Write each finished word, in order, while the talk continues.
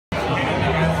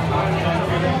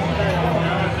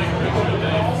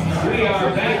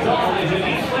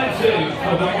stage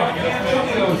for the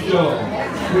Dantonio Show,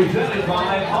 presented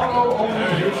by Auto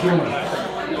Owners Insurance.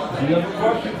 If you have a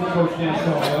question for Coach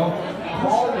Dantonio,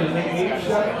 call in at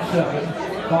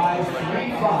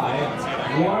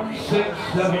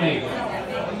 877-535-1678.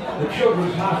 The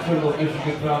Children's Hospital of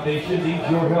Michigan Foundation needs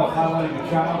your help highlighting a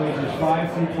child ages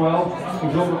 5 through 12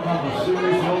 who's overcome a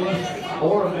serious illness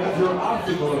or a major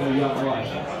obstacle in their young life.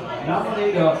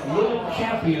 Nominate a little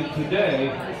champion today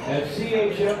at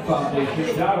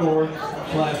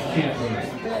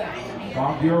chmfoundation.org/champion.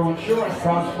 Farm Bureau Insurance,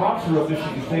 proud sponsor of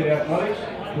Michigan State Athletics,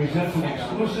 presents an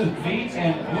exclusive meet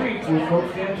and greet with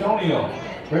Coach Dantonio.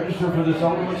 Register for this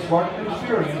ultimate Spartan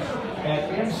experience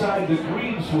at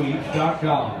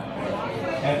InsideTheGreenSweeps.com.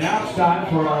 And now it's time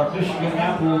for our Michigan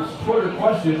Apples Twitter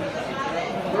question.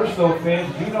 First though,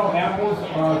 fans, do you know apples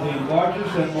are the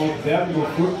largest and most valuable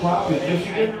fruit crop in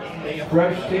Michigan?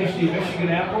 Fresh, tasty Michigan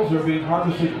apples are being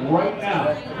harvested right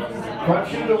now.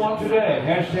 Crunch into one today.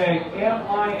 Hashtag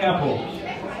MIApples.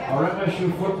 Our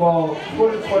MSU football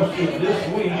Twitter question this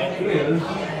week is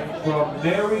from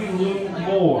Mary Lou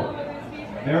Moore.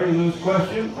 Mary Lou's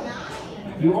question: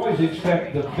 you always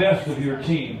expect the best of your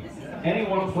team. Any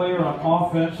one player on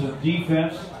offense and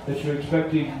defense that you're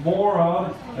expecting more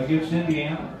of against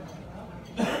Indiana?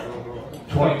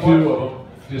 22 of them.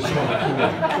 Just 22 of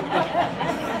them.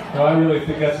 No, I really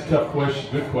think that's a tough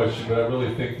question, good question, but I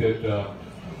really think that,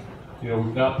 you know,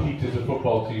 we've not peaked as a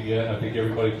football team yet. I think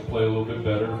everybody can play a little bit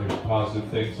better. There's positive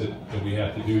things that we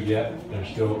have to do yet. They're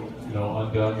still, you know,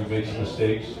 undone. We've made some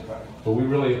mistakes, but we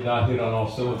really have not hit on all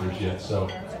cylinders yet. So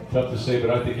tough to say, but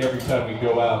I think every time we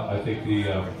go out, I think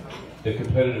the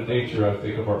competitive nature, I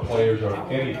think, of our players, or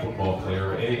any football player,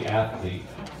 or any athlete,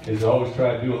 is always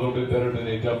try to do a little bit better than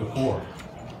they've done before.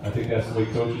 I think that's the way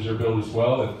coaches are built as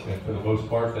well, and for the most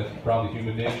part, that's probably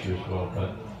human nature as well.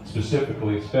 But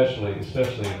specifically, especially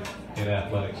in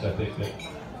athletics, I think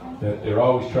that they're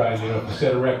always trying, you know, if you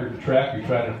set a record to track, you're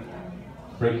trying to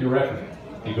break your record.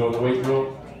 You go to the weight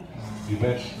room, you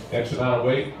bench X amount of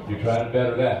weight, you're trying to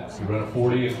better that. You run a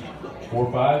 40 and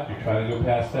 4.5, you're trying to go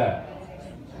past that.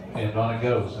 And on it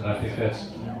goes, and I think that's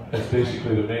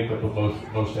basically the makeup of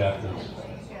most athletes.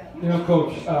 You know,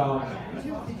 Coach,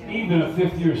 even a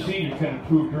fifth-year senior can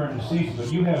improve during the season,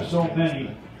 but you have so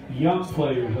many young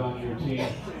players on your team.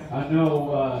 I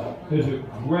know there's a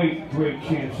great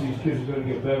chance these kids are going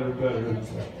to get better and better.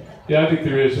 Yeah, I think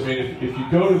there is. I mean, if you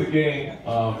go to the game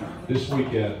this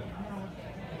weekend,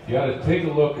 you got to take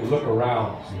a look and look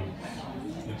around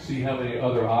and see how many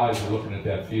other eyes are looking at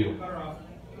that field.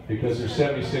 Because there's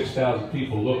 76,000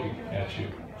 people looking at you.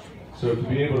 So to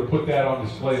be able to put that on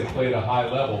display and play at a high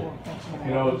level,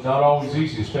 you know, it's not always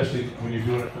easy, especially when you're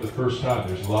doing it for the first time.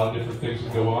 There's a lot of different things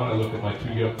that go on. I look at my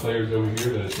two young players over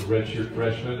here, that's a redshirt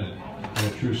freshman and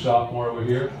a true sophomore over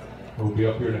here. We'll be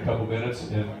up here in a couple minutes,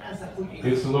 and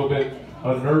it's a little bit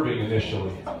unnerving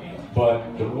initially.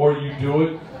 But the more you do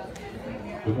it,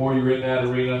 the more you're in that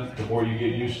arena, the more you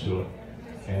get used to it.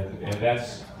 And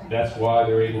that's why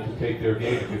they're able to take their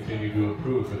game and continue to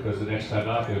improve, because the next time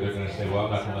out there, they're going to say, well,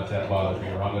 I'm not going to let that bother me,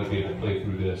 or I'm going to be able to play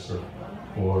through this,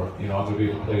 or you know, I'm going to be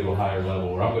able to play to a higher level,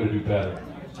 or I'm going to do better.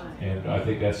 And I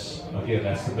think that's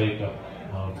the makeup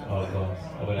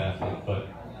of an athlete. But,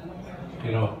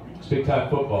 you know, it's big-time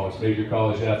football. It's major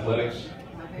college athletics,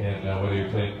 and whether you're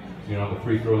playing, you know, on the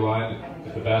free throw line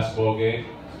at the basketball game,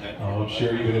 I'm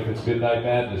sure even if it's Midnight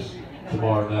Madness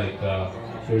tomorrow night,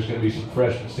 there's going to be some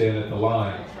freshmen standing at the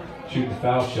line, shooting a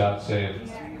foul shot,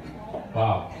 saying,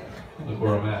 wow, look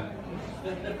where I'm at.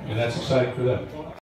 And that's exciting for them.